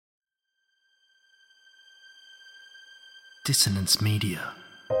Dissonance Media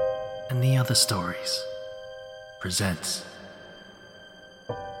and the Other Stories presents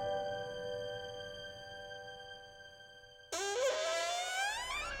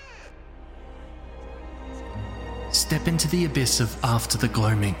Step into the abyss of After the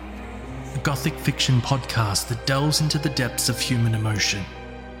Gloaming, a gothic fiction podcast that delves into the depths of human emotion.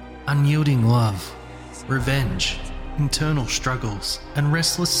 Unyielding love, revenge, internal struggles, and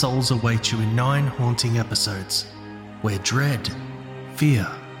restless souls await you in 9 haunting episodes, where dread, fear,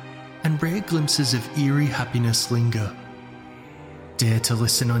 and rare glimpses of eerie happiness linger. Dare to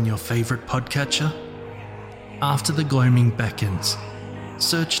listen on your favourite podcatcher? After the Gloaming beckons.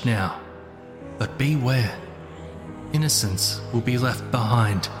 Search now, but beware. Innocence will be left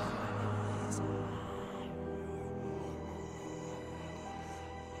behind.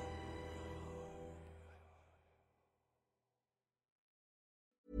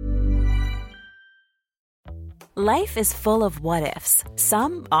 Life is full of what-ifs.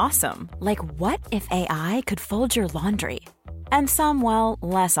 Some awesome, like what if AI could fold your laundry? And some, well,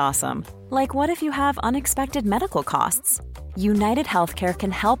 less awesome, like what if you have unexpected medical costs? United Healthcare can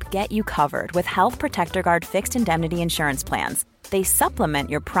help get you covered with Health Protector Guard fixed indemnity insurance plans. They supplement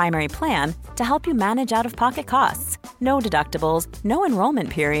your primary plan to help you manage out-of-pocket costs. No deductibles, no enrollment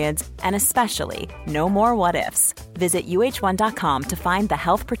periods, and especially no more what-ifs. Visit uh1.com to find the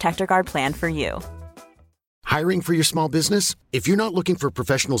Health Protector Guard plan for you. Hiring for your small business? If you're not looking for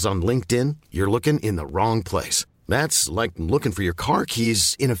professionals on LinkedIn, you're looking in the wrong place. That's like looking for your car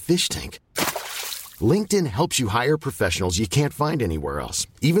keys in a fish tank. LinkedIn helps you hire professionals you can't find anywhere else,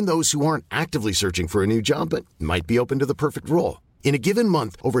 even those who aren't actively searching for a new job but might be open to the perfect role. In a given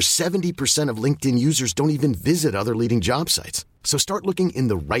month, over 70% of LinkedIn users don't even visit other leading job sites. So start looking in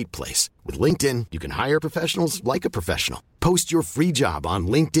the right place. With LinkedIn, you can hire professionals like a professional. Post your free job on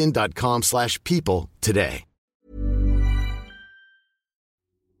linkedin.com/people today.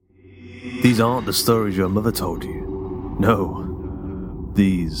 These aren't the stories your mother told you. No,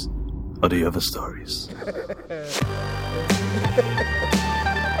 these are the other stories.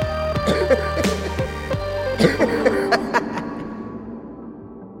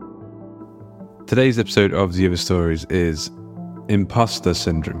 Today's episode of The Other Stories is Imposter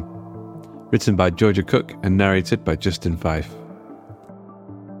Syndrome, written by Georgia Cook and narrated by Justin Fife.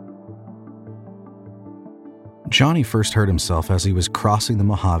 Johnny first hurt himself as he was crossing the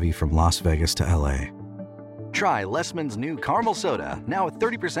Mojave from Las Vegas to LA. Try Lessman's new caramel soda, now with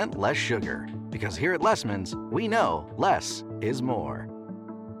 30% less sugar. Because here at Lessman's, we know less is more.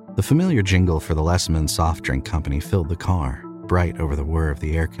 The familiar jingle for the Lessman soft drink company filled the car, bright over the whir of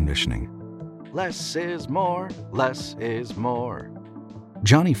the air conditioning. Less is more, less is more.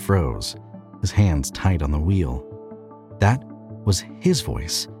 Johnny froze, his hands tight on the wheel. That was his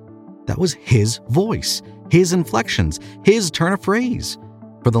voice. That was his voice, his inflections, his turn of phrase.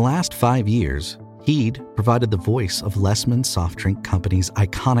 For the last 5 years, he'd provided the voice of Lessman Soft Drink Company's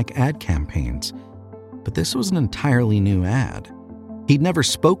iconic ad campaigns. But this was an entirely new ad. He'd never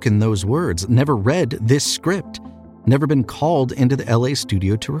spoken those words, never read this script, never been called into the LA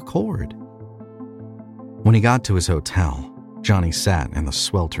studio to record. When he got to his hotel, Johnny sat in the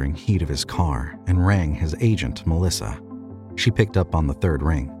sweltering heat of his car and rang his agent, Melissa. She picked up on the third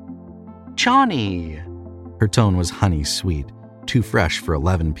ring. Johnny! Her tone was honey-sweet, too fresh for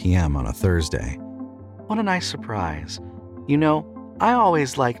 11 p.m. on a Thursday. What a nice surprise. You know, I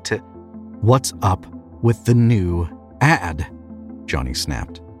always like to... What's up with the new ad? Johnny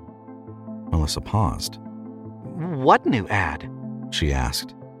snapped. Melissa paused. What new ad? She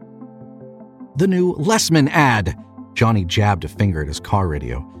asked. The new Lessman ad. Johnny jabbed a finger at his car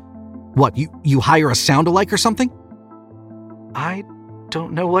radio. What, you hire a sound-alike or something? I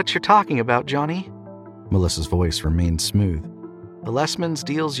don't know what you're talking about, Johnny. Melissa's voice remained smooth. The Lessman's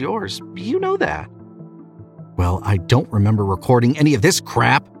deal's yours. You know that. Well, I don't remember recording any of this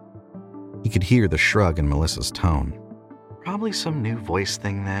crap. He could hear the shrug in Melissa's tone. Probably some new voice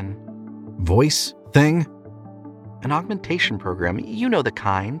thing then. Voice thing? An augmentation program. You know the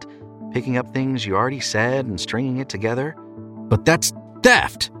kind. Picking up things you already said and stringing it together. But that's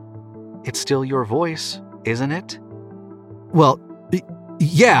theft. It's still your voice, isn't it? Well,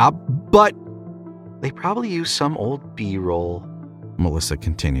 yeah, but... They probably use some old B-roll, Melissa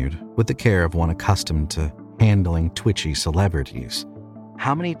continued, with the care of one accustomed to handling twitchy celebrities.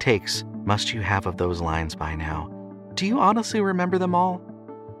 How many takes must you have of those lines by now? Do you honestly remember them all?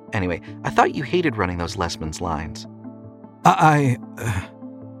 Anyway, I thought you hated running those Lessman's lines.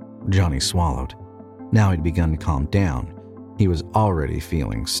 Johnny swallowed. Now he'd begun to calm down. He was already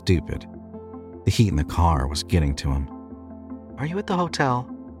feeling stupid. The heat in the car was getting to him. Are you at the hotel?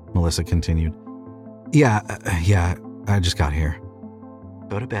 Melissa continued. Yeah, I just got here.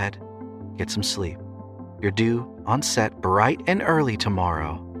 Go to bed. Get some sleep. You're due on set bright and early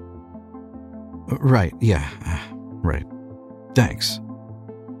tomorrow. Right, yeah, right. Thanks.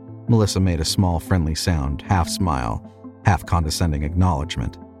 Melissa made a small friendly sound, half smile, half condescending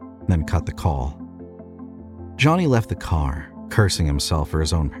acknowledgement, then cut the call. Johnny left the car, cursing himself for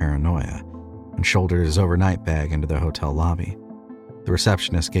his own paranoia, and shouldered his overnight bag into the hotel lobby. The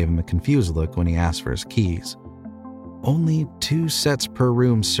receptionist gave him a confused look when he asked for his keys. "Only 2 sets per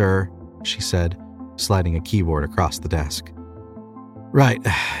room, sir," she said, sliding a keyboard across the desk. "Right,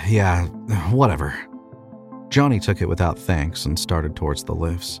 yeah, whatever." Johnny took it without thanks and started towards the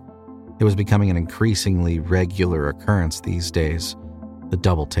lifts. It was becoming an increasingly regular occurrence these days. The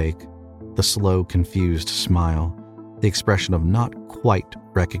double take, the slow, confused smile, the expression of not quite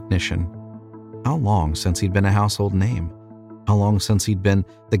recognition. How long since he'd been a household name? How long since he'd been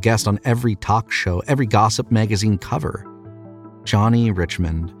the guest on every talk show, every gossip magazine cover? Johnny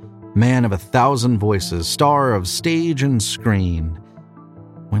Richmond, man of 1,000 voices, star of stage and screen.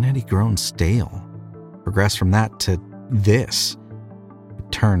 When had he grown stale? Progressed from that to this?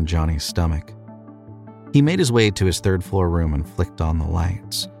 It turned Johnny's stomach. He made his way to his 3rd-floor room and flicked on the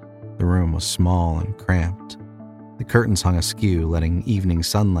lights. The room was small and cramped. The curtains hung askew, letting evening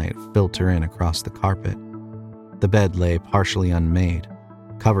sunlight filter in across the carpet. The bed lay partially unmade,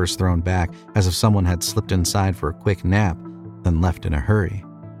 covers thrown back as if someone had slipped inside for a quick nap, then left in a hurry.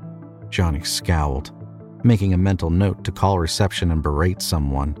 Johnny scowled, making a mental note to call reception and berate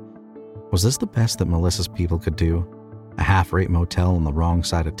someone. Was this the best that Melissa's people could do? A half-rate motel on the wrong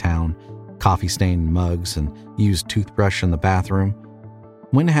side of town, coffee-stained mugs, and used toothbrush in the bathroom?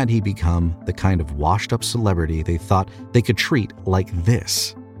 When had he become the kind of washed-up celebrity they thought they could treat like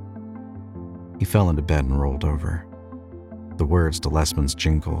this? He fell into bed and rolled over. The words to Lessman's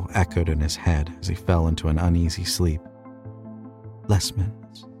jingle echoed in his head as he fell into an uneasy sleep.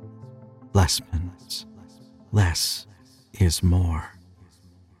 Lessman's, Lessman's, less is more.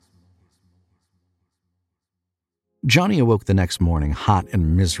 Johnny awoke the next morning hot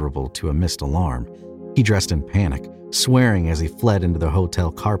and miserable to a missed alarm. He dressed in panic, swearing as he fled into the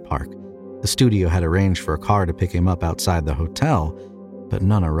hotel car park. The studio had arranged for a car to pick him up outside the hotel, but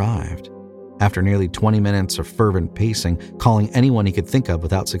none arrived. After nearly 20 minutes of fervent pacing, calling anyone he could think of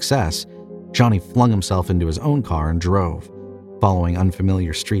without success, Johnny flung himself into his own car and drove, following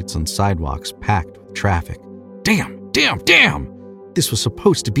unfamiliar streets and sidewalks packed with traffic. Damn! This was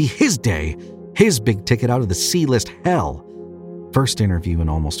supposed to be his day, his big ticket out of the C-list hell. First interview in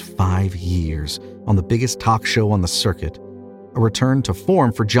almost 5 years on the biggest talk show on the circuit. A return to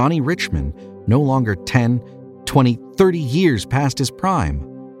form for Johnny Richmond, no longer 10, 20, 30 years past his prime.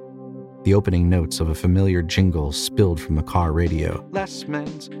 The opening notes of a familiar jingle spilled from the car radio.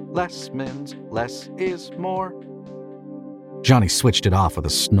 Lessman's, less is more. Johnny switched it off with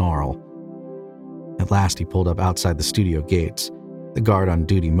a snarl. At last he pulled up outside the studio gates. The guard on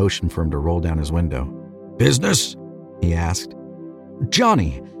duty motioned for him to roll down his window. "Business?" he asked.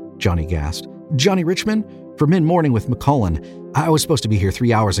 Johnny gasped. "Johnny Richmond? For mid-morning with McCullen. I was supposed to be here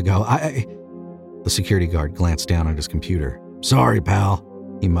 3 hours ago. The security guard glanced down at his computer. "Sorry, pal,"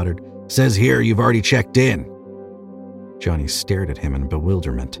 he muttered. "Says here you've already checked in." Johnny stared at him in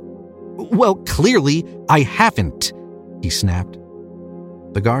bewilderment. "Well, clearly I haven't," he snapped.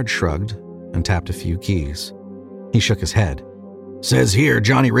 The guard shrugged and tapped a few keys. He shook his head. "Says here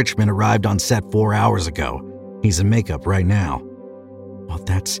Johnny Richmond arrived on set 4 hours ago. He's in makeup right now." "Well,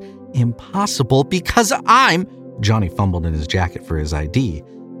 that's impossible because I'm..." Johnny fumbled in his jacket for his ID,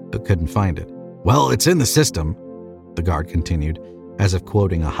 but couldn't find it. "Well, it's in the system," the guard continued, as if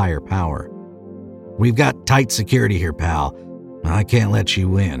quoting a higher power. "We've got tight security here, pal. I can't let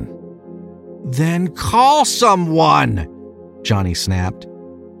you in." "Then call someone!" Johnny snapped.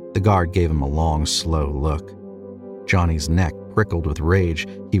 The guard gave him a long, slow look. Johnny's neck prickled with rage.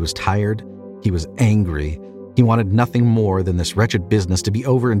 He was tired. He was angry. He wanted nothing more than this wretched business to be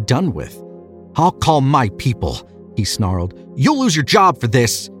over and done with. "I'll call my people," he snarled. "You'll lose your job for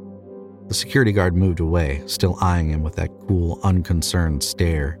this." The security guard moved away, still eyeing him with that cool, unconcerned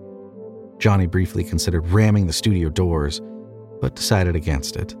stare. Johnny briefly considered ramming the studio doors, but decided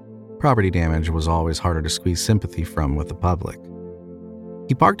against it. Property damage was always harder to squeeze sympathy from with the public.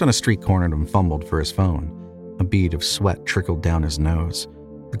 He parked on a street corner and fumbled for his phone. A bead of sweat trickled down his nose.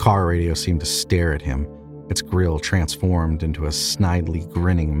 The car radio seemed to stare at him, its grill transformed into a snidely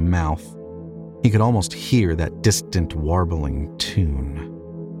grinning mouth. He could almost hear that distant warbling tune.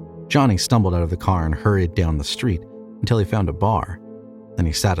 Johnny stumbled out of the car and hurried down the street until he found a bar. Then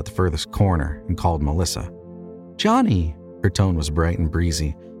he sat at the furthest corner and called Melissa. "Johnny," her tone was bright and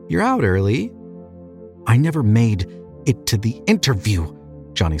breezy. "You're out early." "I never made it to the interview,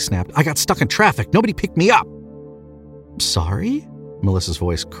 Johnny snapped. I got stuck in traffic. Nobody picked me up. Sorry? Melissa's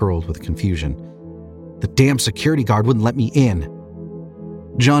voice curled with confusion. The damn security guard wouldn't let me in.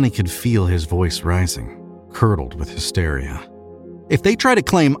 Johnny could feel his voice rising, curdled with hysteria. If they try to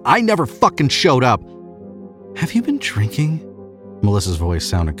claim I never fucking showed up... Have you been drinking? Melissa's voice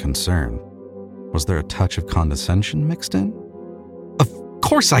sounded concerned. Was there a touch of condescension mixed in? Of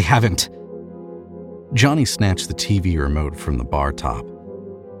course I haven't! Johnny snatched the TV remote from the bar top.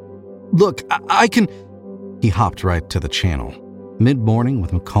 Look, I can... He hopped right to the channel. Mid-morning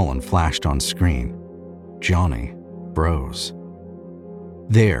with McCullen flashed on screen. Johnny froze.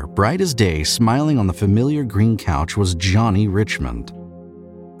 There, bright as day, smiling on the familiar green couch, was Johnny Richmond.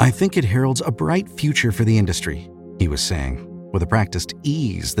 I think it heralds a bright future for the industry, he was saying, with a practiced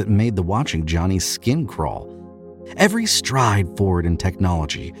ease that made the watching Johnny's skin crawl. Every stride forward in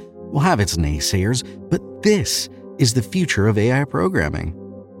technology will have its naysayers, but this is the future of AI programming.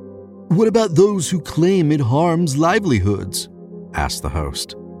 What about those who claim it harms livelihoods? Asked the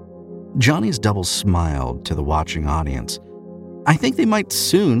host. Johnny's double smiled to the watching audience. I think they might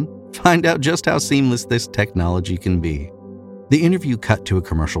soon find out just how seamless this technology can be. The interview cut to a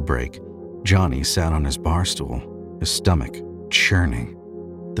commercial break. Johnny sat on his bar stool, his stomach churning.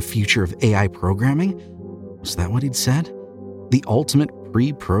 The future of AI programming? Was that what he'd said? The ultimate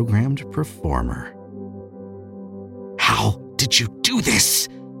pre-programmed performer. How did you do this?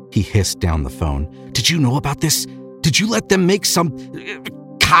 He hissed down the phone. Did you know about this? Did you let them make some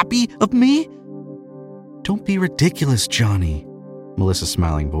copy of me? Don't be ridiculous, Johnny. Melissa's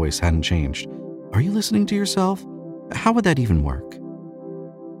smiling voice hadn't changed. Are you listening to yourself? How would that even work?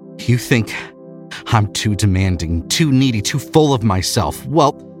 You think I'm too demanding, too needy, too full of myself?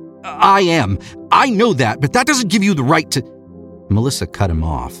 Well, I am. I know that, but that doesn't give you the right to... Melissa cut him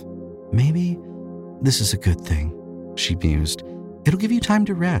off. Maybe this is a good thing, she mused. It'll give you time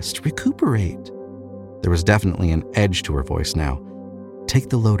to rest, recuperate. There was definitely an edge to her voice now. Take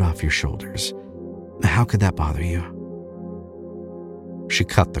the load off your shoulders. How could that bother you? She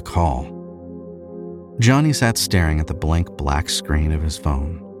cut the call. Johnny sat staring at the blank black screen of his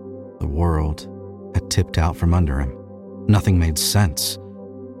phone. The world had tipped out from under him. Nothing made sense.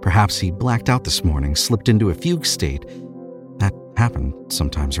 Perhaps he blacked out this morning, slipped into a fugue state. That happened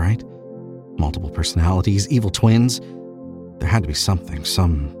sometimes, right? Multiple personalities, evil twins. There had to be something,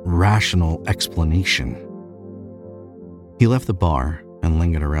 some rational explanation. He left the bar and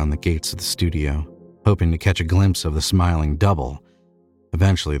lingered around the gates of the studio, hoping to catch a glimpse of the smiling double.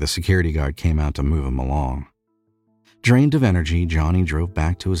 Eventually, the security guard came out to move him along. Drained of energy, Johnny drove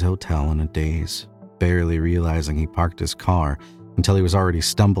back to his hotel in a daze, barely realizing he parked his car until he was already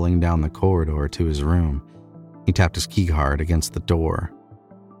stumbling down the corridor to his room. He tapped his keycard against the door.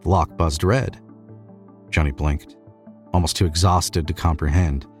 The lock buzzed red. Johnny blinked, almost too exhausted to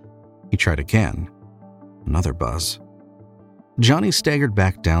comprehend. He tried again. Another buzz. Johnny staggered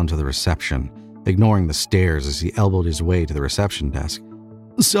back down to the reception, ignoring the stairs as he elbowed his way to the reception desk.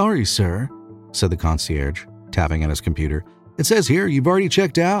 Sorry, sir, said the concierge, tapping at his computer. It says here you've already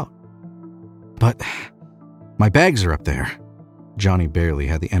checked out. But my bags are up there. Johnny barely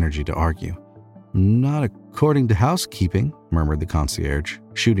had the energy to argue. Not according to housekeeping, murmured the concierge,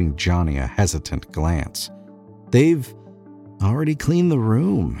 shooting Johnny a hesitant glance. They've already cleaned the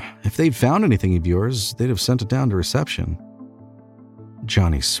room. If they'd found anything of yours, they'd have sent it down to reception.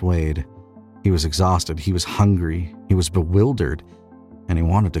 Johnny swayed. He was exhausted, he was hungry, he was bewildered, and he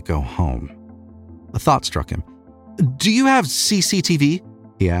wanted to go home. A thought struck him. Do you have CCTV?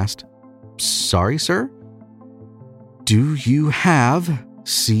 He asked. Sorry, sir? Do you have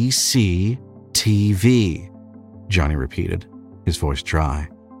CCTV? Johnny repeated, his voice dry.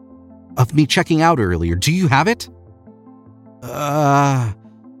 Of me checking out earlier, do you have it? The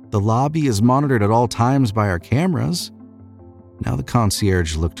lobby is monitored at all times by our cameras. Now the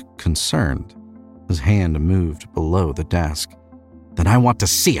concierge looked concerned. His hand moved below the desk. Then I want to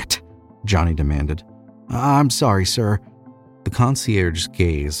see it, Johnny demanded. I'm sorry, sir. The concierge's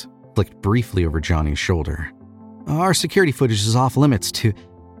gaze flicked briefly over Johnny's shoulder. Our security footage is off limits to...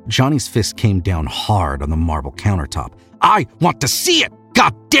 Johnny's fist came down hard on the marble countertop. I want to see it!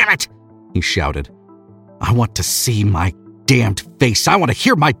 God damn it! He shouted. I want to see my damned face. I want to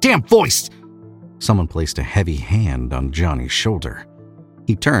hear my damn voice! Someone placed a heavy hand on Johnny's shoulder.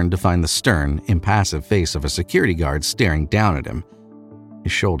 He turned to find the stern, impassive face of a security guard staring down at him.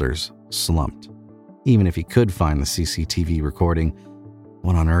 His shoulders slumped. Even if he could find the CCTV recording,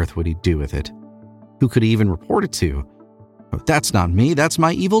 what on earth would he do with it? Who could he even report it to? That's not me, that's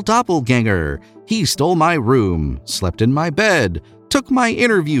my evil doppelganger. He stole my room, slept in my bed, took my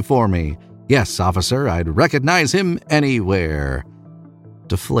interview for me. Yes, officer, I'd recognize him anywhere.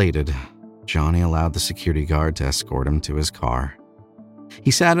 Deflated, Johnny allowed the security guard to escort him to his car.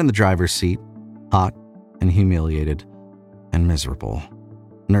 He sat in the driver's seat, hot and humiliated and miserable,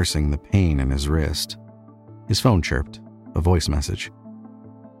 nursing the pain in his wrist. His phone chirped, a voice message.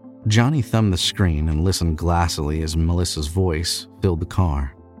 Johnny thumbed the screen and listened glassily as Melissa's voice filled the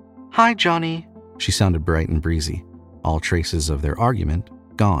car. "Hi, Johnny." She sounded bright and breezy, all traces of their argument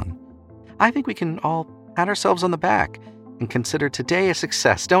gone. "I think we can all pat ourselves on the back and consider today a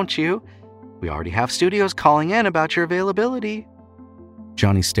success, don't you? We already have studios calling in about your availability."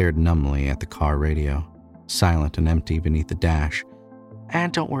 Johnny stared numbly at the car radio, silent and empty beneath the dash.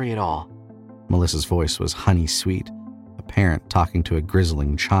 "And don't worry at all." Melissa's voice was honey-sweet, a parent talking to a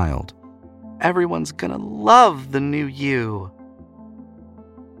grizzling child. "Everyone's gonna love the new you."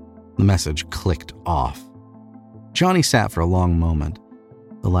 The message clicked off. Johnny sat for a long moment,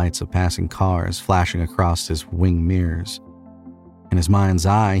 the lights of passing cars flashing across his wing mirrors. In his mind's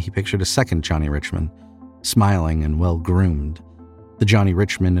eye, he pictured a second Johnny Richmond, smiling and well-groomed, the Johnny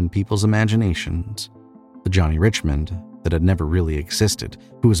Richmond in people's imaginations, the Johnny Richmond that had never really existed,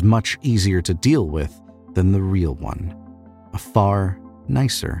 who was much easier to deal with than the real one, a far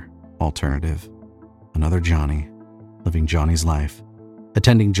nicer alternative. Another Johnny, living Johnny's life,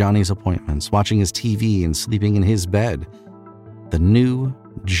 attending Johnny's appointments, watching his TV and sleeping in his bed. The new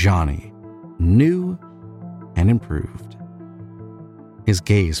Johnny, new and improved. His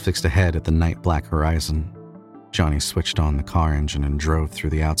gaze fixed ahead at the night-black horizon. Johnny switched on the car engine and drove through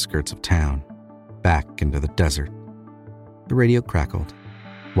the outskirts of town, back into the desert. The radio crackled,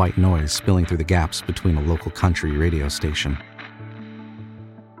 white noise spilling through the gaps between a local country radio station.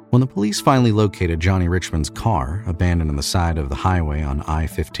 When the police finally located Johnny Richmond's car, abandoned on the side of the highway on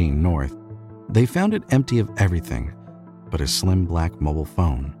I-15 North, they found it empty of everything but his slim black mobile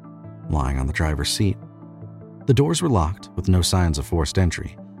phone, lying on the driver's seat. The doors were locked with no signs of forced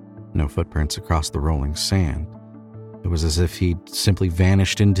entry, no footprints across the rolling sand. It was as if he'd simply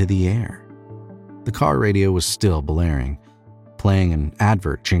vanished into the air. The car radio was still blaring, playing an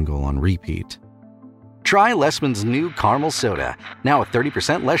advert jingle on repeat. "Try Lessman's new caramel soda, now with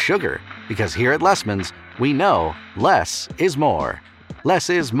 30% less sugar, because here at Lessman's, we know less is more. Less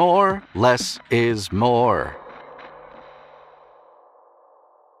is more, less is more."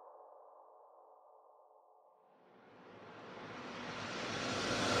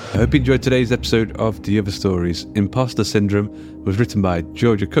 I hope you enjoyed today's episode of The Other Stories. Imposter Syndrome was written by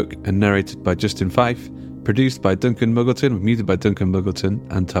Georgia Cook and narrated by Justin Fife, produced by Duncan Muggleton, with music by Duncan Muggleton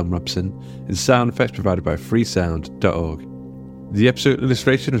and Tom Robson, and sound effects provided by freesound.org. The episode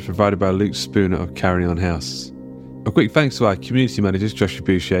illustration was provided by Luke Spooner of Carry On House. A quick thanks to our community managers Joshua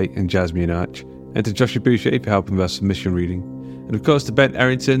Boucher and Jasmine Arch, and to Joshua Boucher for helping with our submission reading, and of course to Ben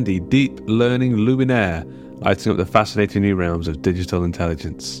Errington, the deep learning luminaire, lighting up the fascinating new realms of digital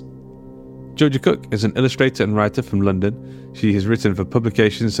intelligence. Georgia Cook is an illustrator and writer from London. She has written for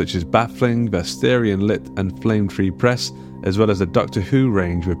publications such as Baffling, Vesterian Lit and Flame Tree Press, as well as the Doctor Who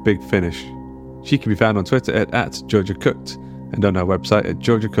range with Big Finish. She can be found on Twitter at Georgia Cooked and on our website at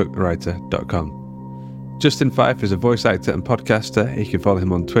georgiacookwriter.com. Justin Fife is a voice actor and podcaster. You can follow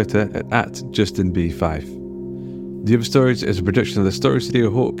him on Twitter at JustinB5. The Other Stories is a production of the Story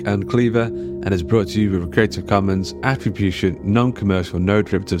Studio Hawk and Cleaver and is brought to you with a Creative Commons Attribution Non-Commercial No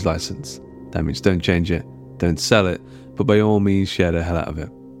Derivatives license. That means don't change it, don't sell it, but by all means share the hell out of it.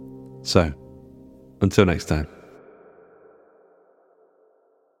 So, until next time.